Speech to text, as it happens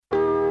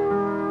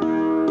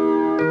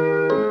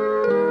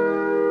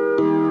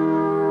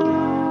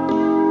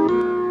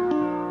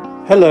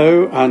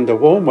Hello and a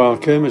warm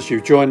welcome as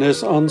you join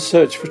us on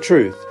Search for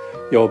Truth,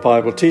 your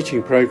Bible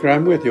teaching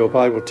programme with your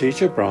Bible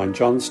teacher Brian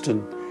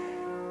Johnston.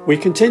 We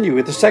continue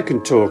with the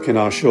second talk in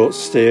our short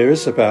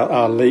series about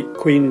our late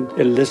Queen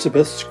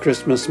Elizabeth's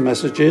Christmas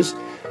messages,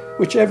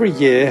 which every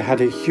year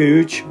had a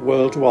huge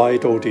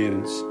worldwide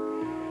audience.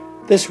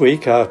 This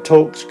week our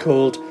talk's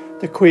called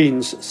The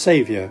Queen's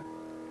Saviour.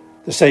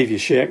 The Saviour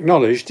she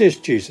acknowledged is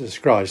Jesus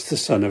Christ, the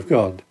Son of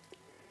God.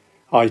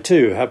 I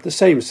too have the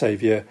same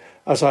Saviour,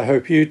 as I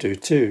hope you do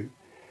too.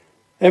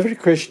 Every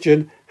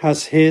Christian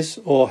has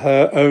his or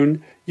her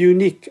own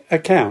unique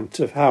account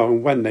of how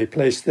and when they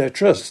placed their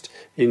trust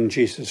in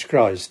Jesus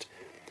Christ.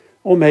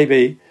 Or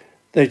maybe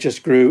they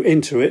just grew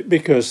into it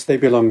because they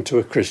belong to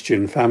a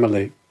Christian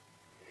family.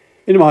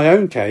 In my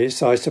own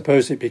case, I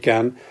suppose it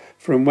began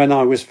from when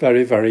I was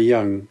very, very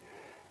young.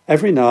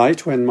 Every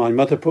night when my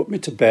mother put me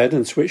to bed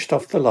and switched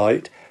off the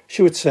light,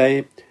 she would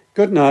say,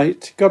 "Good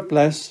night, God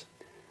bless."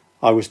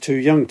 I was too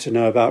young to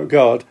know about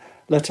God,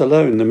 let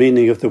alone the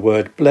meaning of the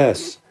word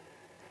bless.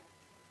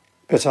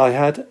 But I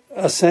had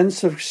a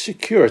sense of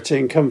security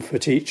and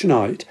comfort each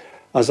night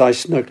as I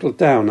snuggled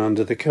down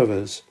under the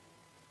covers.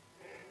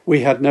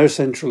 We had no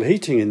central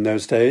heating in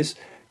those days,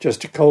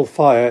 just a coal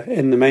fire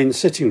in the main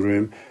sitting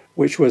room,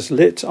 which was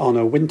lit on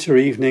a winter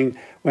evening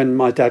when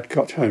my dad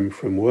got home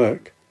from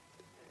work.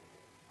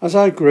 As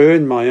I grew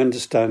in my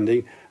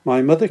understanding,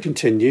 my mother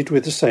continued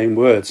with the same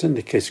words and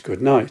a kiss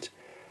goodnight.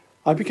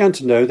 I began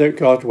to know that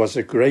God was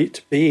a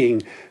great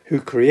being who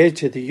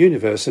created the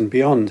universe and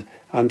beyond,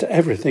 and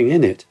everything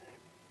in it.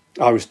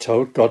 I was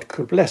told God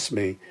could bless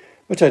me,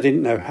 but I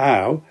didn't know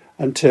how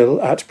until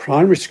at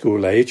primary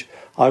school age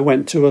I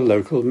went to a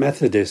local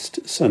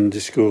Methodist Sunday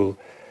school,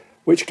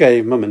 which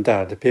gave Mum and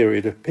Dad a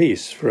period of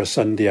peace for a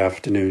Sunday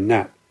afternoon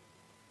nap.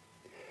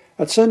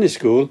 At Sunday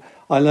school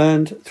I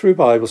learned through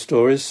Bible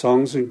stories,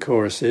 songs and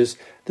choruses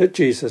that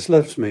Jesus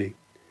loves me.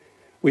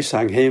 We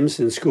sang hymns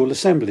in school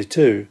assembly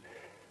too,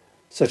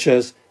 such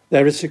as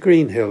 "There is a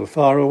green hill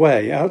far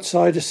away,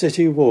 outside a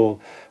city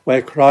wall,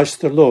 where Christ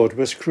the Lord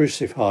was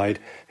crucified,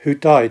 who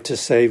died to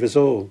save us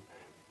all."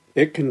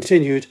 It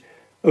continued,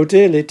 "Oh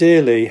dearly,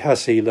 dearly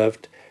has he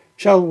loved.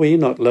 Shall we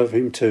not love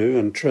him too,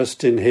 and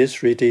trust in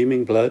his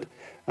redeeming blood,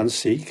 and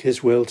seek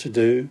his will to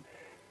do?"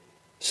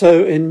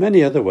 So in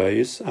many other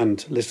ways,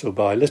 and little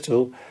by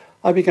little,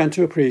 I began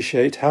to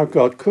appreciate how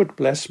God could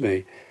bless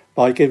me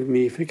by giving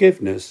me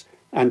forgiveness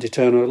and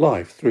eternal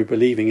life through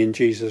believing in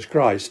Jesus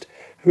Christ,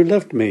 who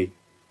loved me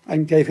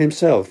and gave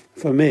himself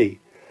for me.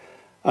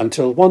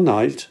 Until one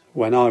night,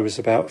 when I was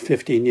about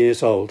 15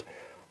 years old,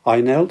 I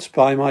knelt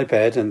by my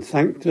bed and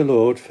thanked the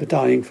Lord for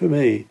dying for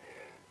me.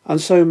 And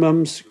so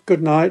Mum's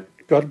good night,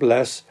 God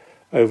bless,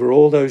 over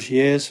all those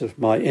years of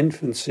my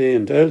infancy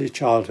and early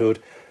childhood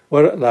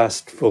were at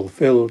last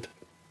fulfilled.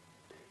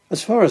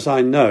 As far as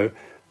I know,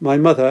 my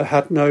mother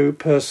had no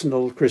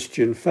personal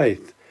Christian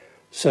faith,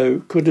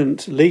 so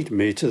couldn't lead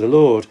me to the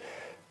Lord,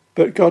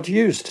 but God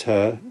used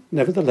her,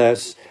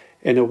 nevertheless,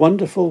 in a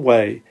wonderful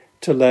way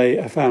to lay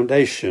a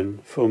foundation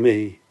for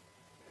me.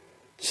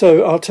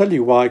 So I'll tell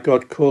you why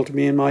God called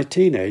me in my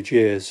teenage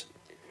years.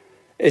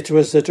 It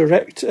was a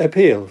direct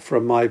appeal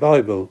from my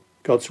Bible,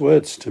 God's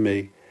words to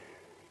me.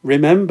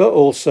 "Remember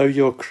also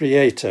your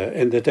Creator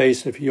in the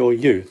days of your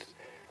youth,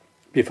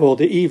 before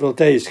the evil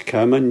days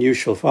come and you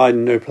shall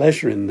find no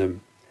pleasure in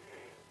them."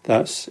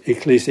 That's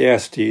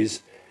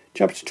Ecclesiastes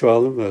chapter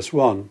 12 and verse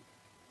 1.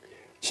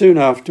 Soon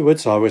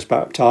afterwards I was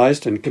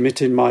baptised and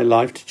committed my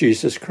life to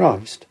Jesus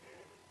Christ.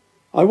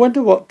 I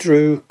wonder what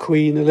drew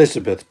Queen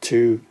Elizabeth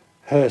to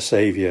her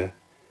Saviour.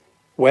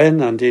 When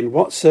and in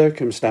what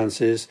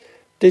circumstances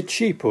did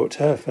she put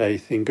her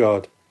faith in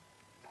God?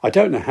 I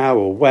don't know how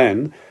or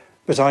when,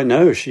 but I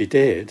know she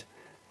did.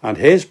 And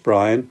here's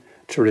Brian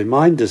to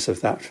remind us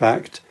of that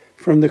fact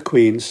from the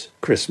Queen's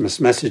Christmas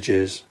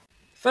messages.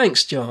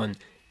 Thanks, John.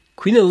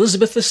 Queen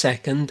Elizabeth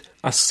II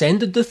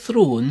ascended the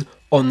throne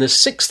on the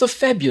 6th of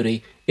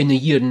February in the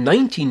year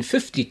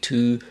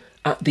 1952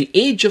 at the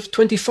age of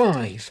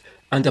 25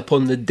 and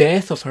upon the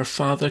death of her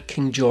father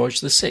King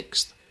George VI.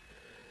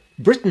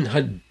 Britain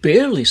had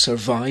barely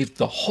survived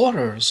the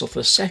horrors of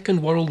the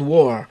Second World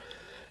War,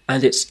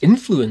 and its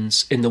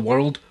influence in the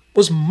world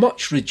was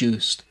much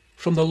reduced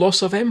from the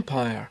loss of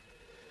empire.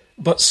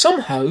 But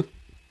somehow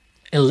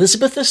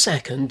Elizabeth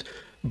II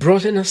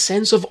brought in a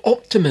sense of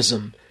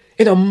optimism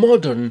in a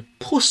modern,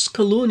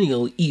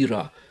 post-colonial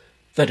era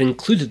that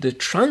included the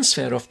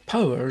transfer of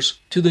powers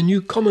to the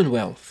new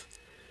Commonwealth.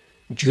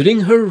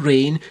 During her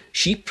reign,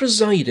 she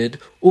presided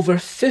over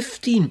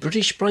 15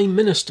 British Prime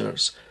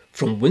Ministers,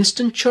 from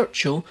Winston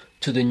Churchill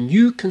to the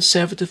new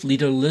Conservative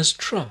leader Liz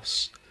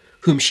Truss,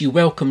 whom she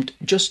welcomed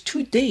just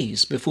 2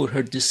 days before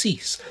her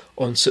decease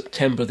on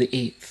September the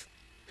 8th.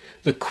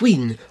 The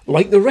Queen,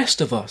 like the rest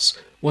of us,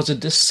 was a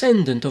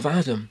descendant of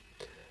Adam,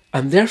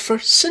 and therefore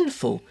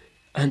sinful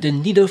and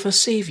in need of a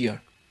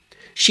saviour.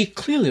 She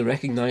clearly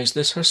recognised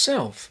this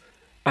herself,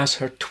 as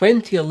her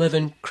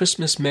 2011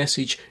 Christmas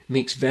message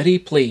makes very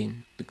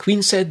plain. The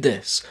Queen said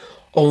this: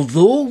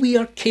 "Although we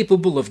are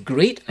capable of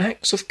great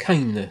acts of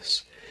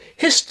kindness,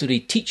 History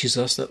teaches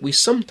us that we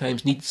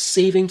sometimes need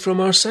saving from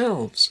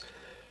ourselves,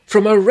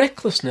 from our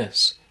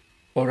recklessness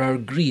or our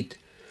greed.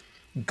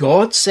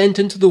 God sent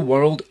into the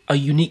world a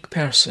unique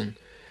person,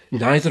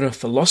 neither a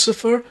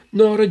philosopher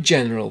nor a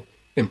general,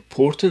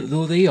 important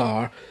though they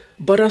are,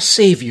 but a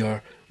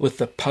Saviour with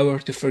the power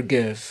to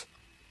forgive.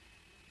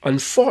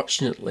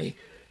 Unfortunately,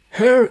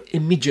 her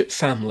immediate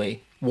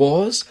family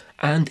was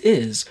and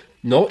is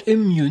not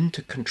immune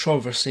to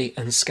controversy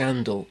and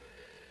scandal.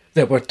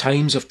 There were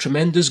times of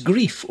tremendous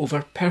grief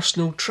over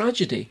personal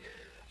tragedy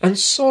and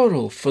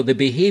sorrow for the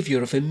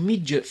behaviour of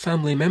immediate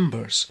family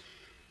members.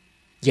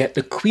 Yet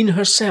the Queen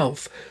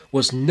herself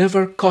was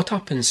never caught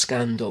up in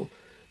scandal,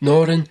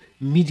 nor in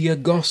media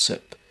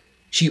gossip.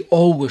 She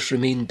always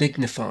remained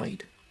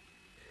dignified.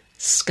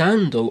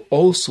 Scandal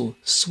also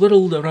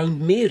swirled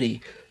around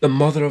Mary, the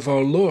mother of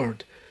our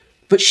Lord,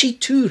 but she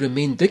too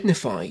remained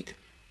dignified.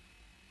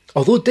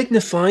 Although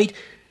dignified,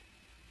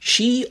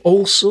 she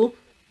also,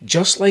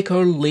 just like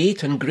our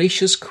late and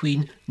gracious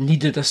Queen,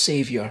 needed a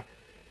Saviour,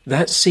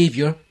 that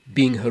Saviour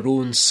being her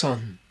own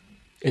Son.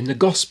 In the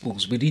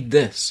Gospels we read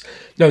this: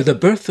 "Now the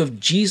birth of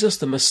Jesus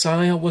the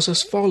Messiah was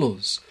as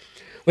follows.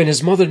 When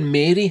his mother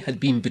Mary had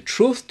been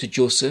betrothed to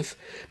Joseph,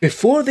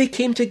 before they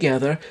came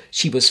together,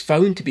 she was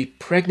found to be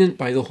pregnant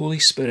by the Holy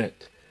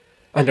Spirit.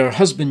 And her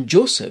husband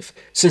Joseph,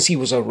 since he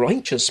was a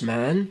righteous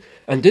man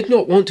and did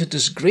not want to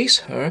disgrace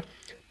her,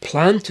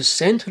 planned to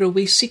send her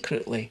away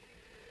secretly.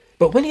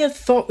 But when he had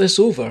thought this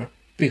over,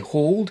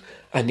 behold,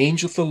 an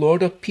angel of the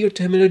Lord appeared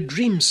to him in a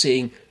dream,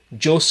 saying,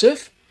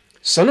 'Joseph,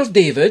 son of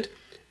David,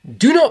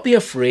 do not be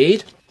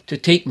afraid to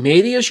take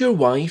Mary as your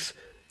wife,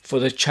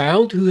 for the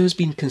child who has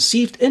been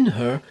conceived in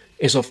her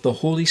is of the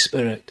Holy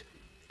Spirit.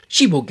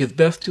 She will give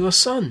birth to a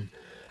son,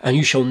 and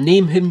you shall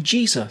name him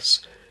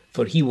Jesus,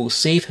 for he will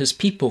save his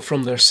people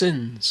from their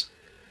sins.'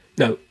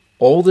 Now,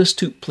 all this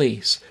took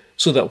place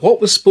so that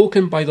what was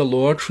spoken by the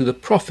Lord through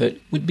the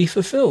prophet would be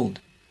fulfilled.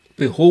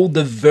 'Behold,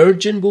 the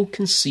virgin will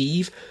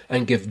conceive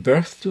and give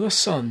birth to a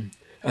son,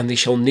 and they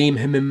shall name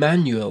him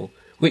Emmanuel,'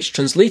 which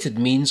translated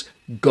means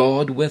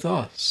God with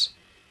us.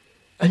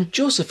 And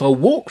Joseph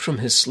awoke from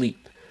his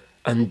sleep,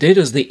 and did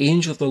as the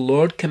angel of the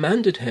Lord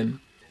commanded him,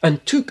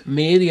 and took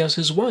Mary as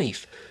his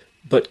wife,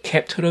 but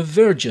kept her a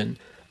virgin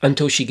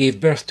until she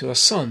gave birth to a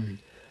son,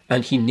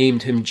 and he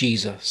named him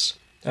Jesus."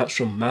 That's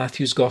from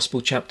Matthew's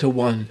Gospel, chapter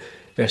 1,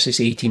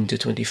 verses 18 to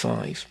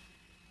 25.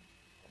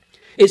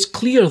 It's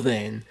clear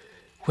then,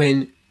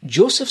 when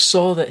Joseph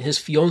saw that his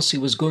fiancée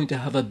was going to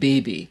have a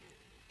baby,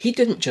 he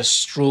didn't just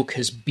stroke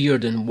his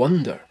beard in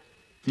wonder.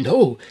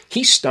 No,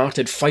 he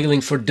started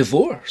filing for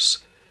divorce.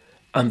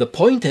 And the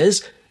point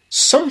is,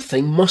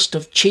 something must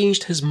have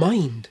changed his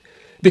mind,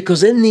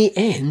 because in the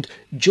end,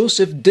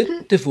 Joseph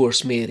didn't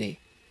divorce Mary,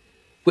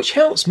 which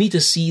helps me to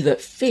see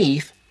that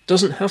faith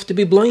doesn't have to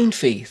be blind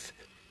faith.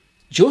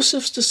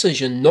 Joseph's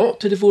decision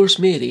not to divorce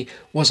Mary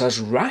was as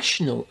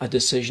rational a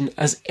decision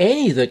as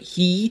any that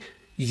he,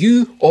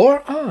 you,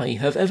 or I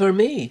have ever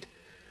made.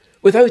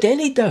 Without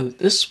any doubt,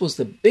 this was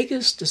the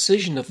biggest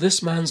decision of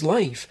this man's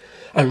life,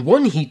 and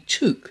one he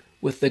took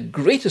with the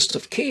greatest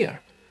of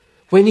care,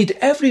 when he'd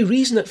every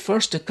reason at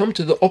first to come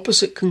to the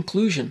opposite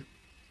conclusion.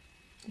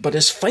 But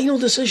his final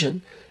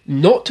decision,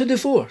 not to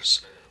divorce,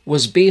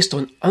 was based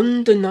on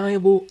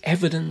undeniable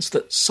evidence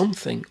that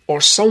something or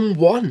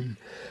someone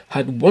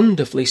had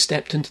wonderfully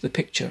stepped into the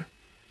picture.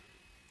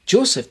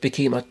 Joseph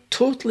became a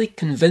totally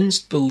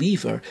convinced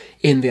believer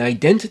in the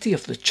identity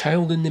of the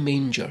child in the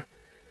manger.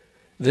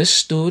 This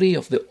story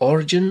of the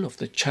origin of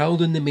the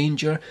child in the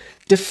manger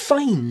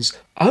defines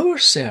our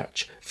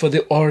search for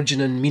the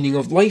origin and meaning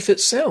of life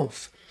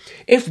itself.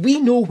 If we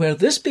know where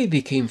this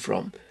baby came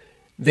from,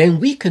 then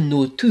we can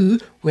know too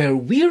where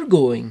we're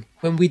going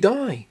when we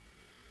die.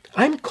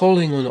 I'm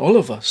calling on all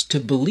of us to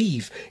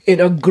believe in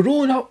a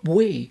grown-up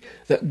way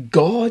that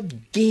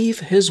God gave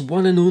his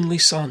one and only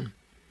Son.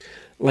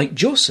 Like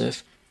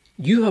Joseph,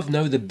 you have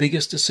now the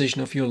biggest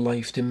decision of your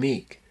life to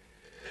make.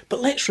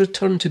 But let's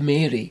return to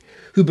Mary,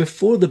 who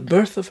before the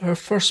birth of her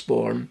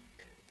firstborn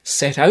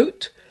set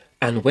out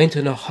and went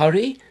in a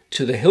hurry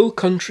to the hill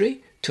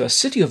country, to a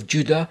city of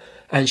Judah,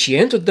 and she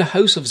entered the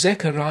house of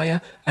Zechariah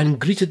and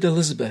greeted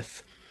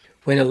Elizabeth.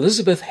 When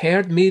Elizabeth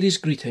heard Mary's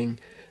greeting,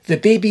 the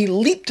baby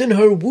leaped in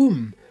her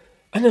womb,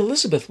 and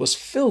Elizabeth was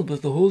filled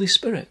with the Holy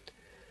Spirit.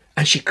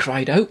 And she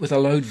cried out with a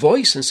loud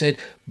voice and said,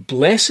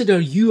 "Blessed are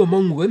you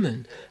among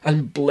women,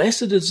 and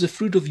blessed is the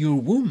fruit of your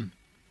womb."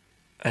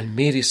 And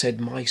Mary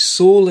said, "My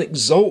soul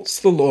exalts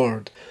the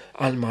Lord,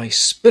 and my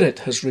spirit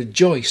has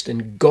rejoiced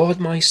in God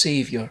my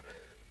Saviour."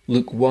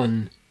 Luke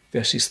 1,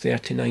 verses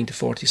 39 to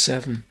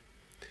 47.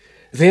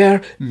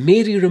 There,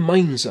 Mary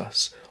reminds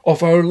us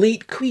of our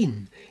late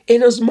Queen,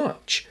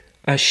 inasmuch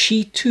as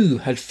she too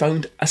had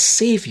found a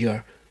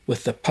Saviour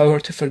with the power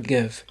to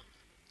forgive,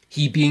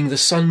 he being the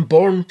Son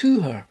born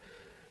to her,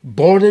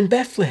 born in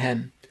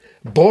Bethlehem,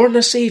 born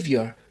a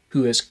Saviour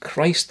who is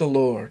Christ the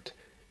Lord,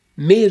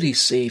 Mary's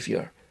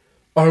Saviour,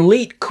 our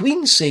late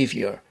Queen's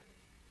Saviour.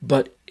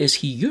 But is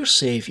he your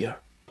Saviour?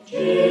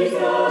 Jesus,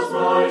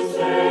 my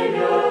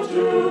Saviour,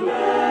 to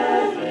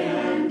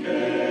Bethlehem came.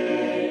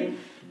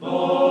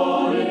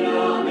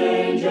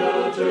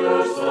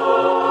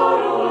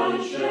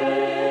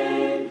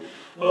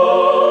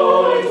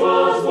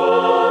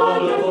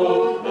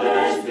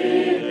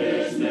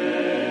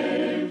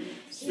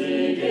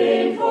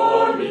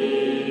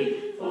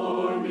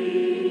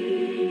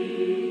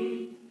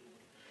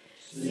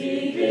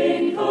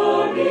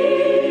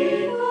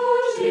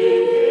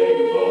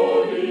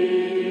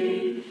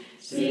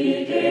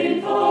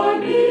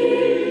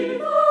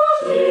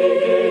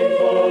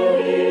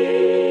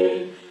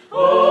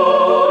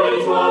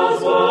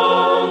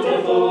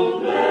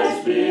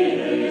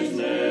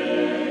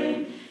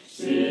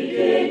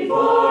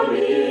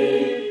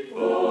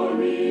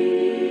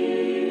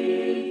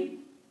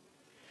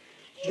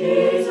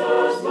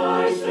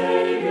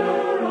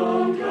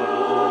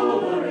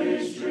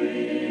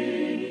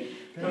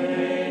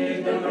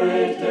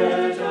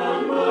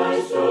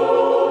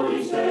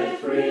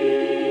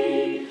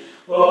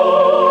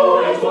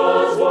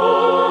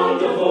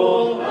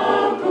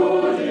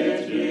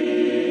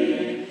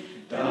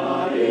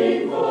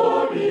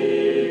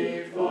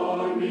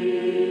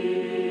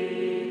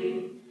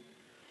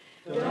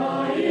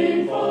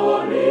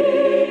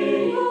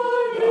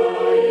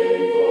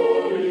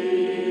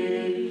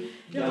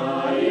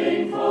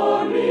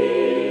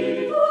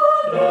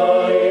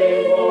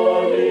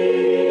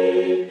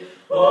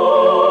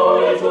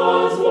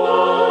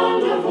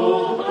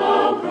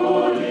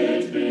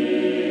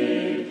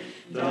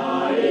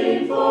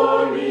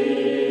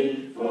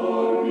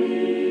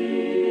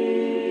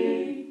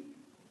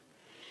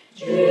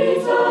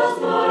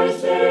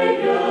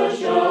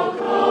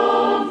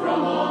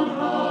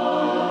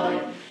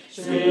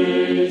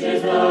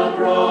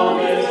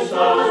 promised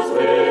us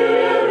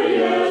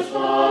glorious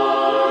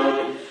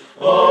flight.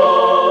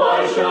 Oh,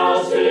 I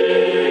shall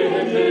see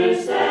him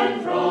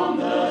descend from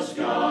the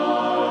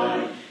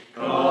sky,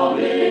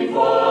 coming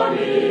for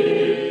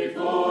me,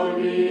 for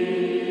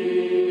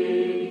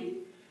me.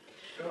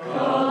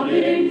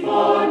 Coming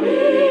for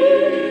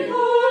me,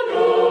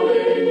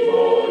 going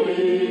for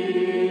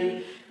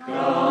me.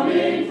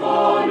 Coming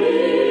for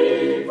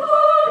me,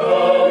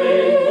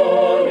 going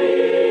for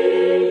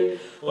me.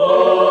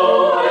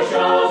 Oh, I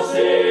shall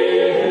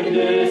see him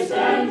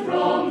descend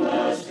from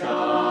the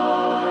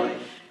sky,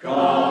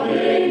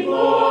 coming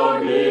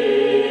for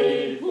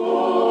me,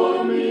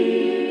 for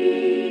me.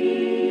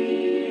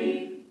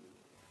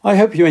 I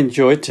hope you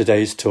enjoyed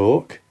today's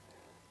talk,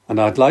 and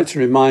I'd like to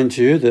remind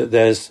you that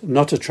there's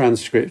not a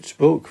transcript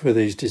book for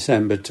these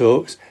December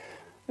talks,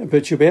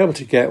 but you'll be able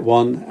to get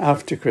one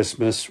after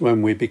Christmas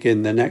when we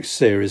begin the next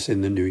series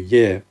in the new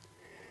year.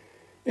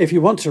 If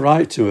you want to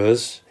write to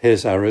us,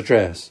 here's our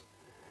address.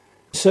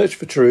 Search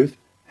for Truth,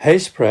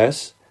 Hayes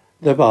Press,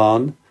 The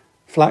Barn,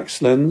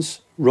 Flaxlands,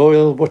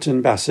 Royal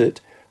Wootton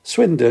Bassett,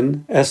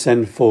 Swindon,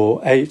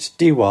 SN4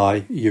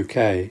 8DY,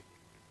 UK.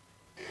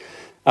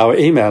 Our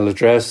email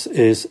address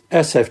is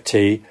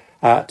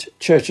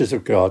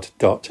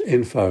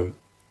sft@churchesofgod.info.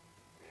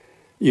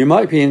 You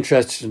might be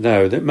interested to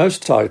know that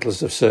most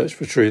titles of Search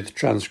for Truth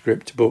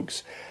transcript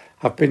books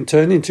have been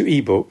turned into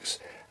ebooks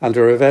and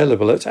are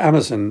available at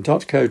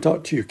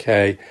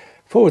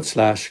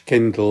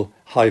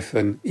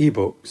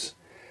amazon.co.uk/Kindle-ebooks.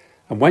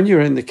 And when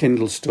you're in the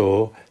Kindle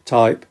store,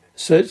 type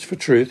Search for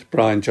Truth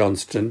Brian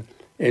Johnston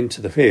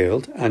into the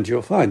field and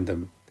you'll find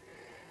them.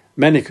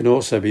 Many can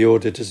also be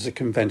ordered as a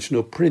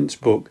conventional print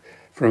book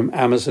from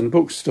Amazon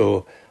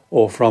Bookstore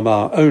or from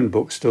our own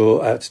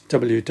bookstore at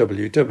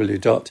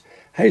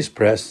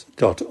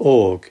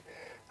www.hayespress.org.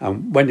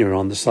 And when you're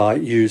on the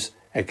site, use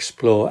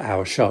Explore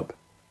Our Shop.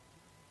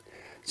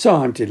 So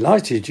I'm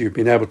delighted you've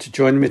been able to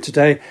join me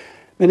today.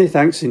 Many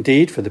thanks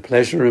indeed for the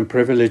pleasure and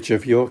privilege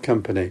of your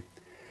company.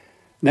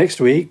 Next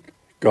week,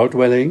 God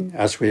willing,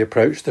 as we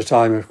approach the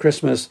time of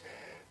Christmas,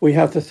 we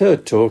have the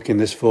third talk in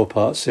this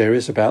 4-part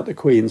series about the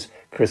Queen's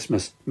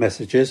Christmas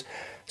messages.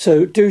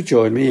 So do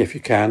join me if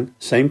you can,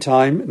 same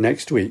time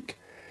next week.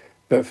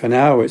 But for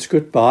now, it's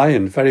goodbye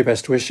and very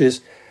best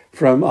wishes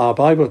from our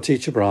Bible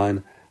teacher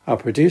Brian, our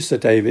producer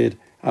David,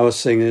 our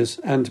singers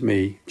and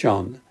me,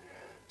 John.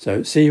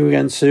 So see you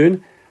again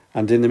soon,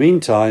 and in the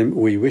meantime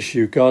we wish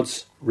you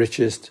God's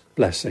richest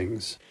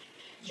blessings.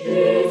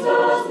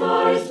 Jesus.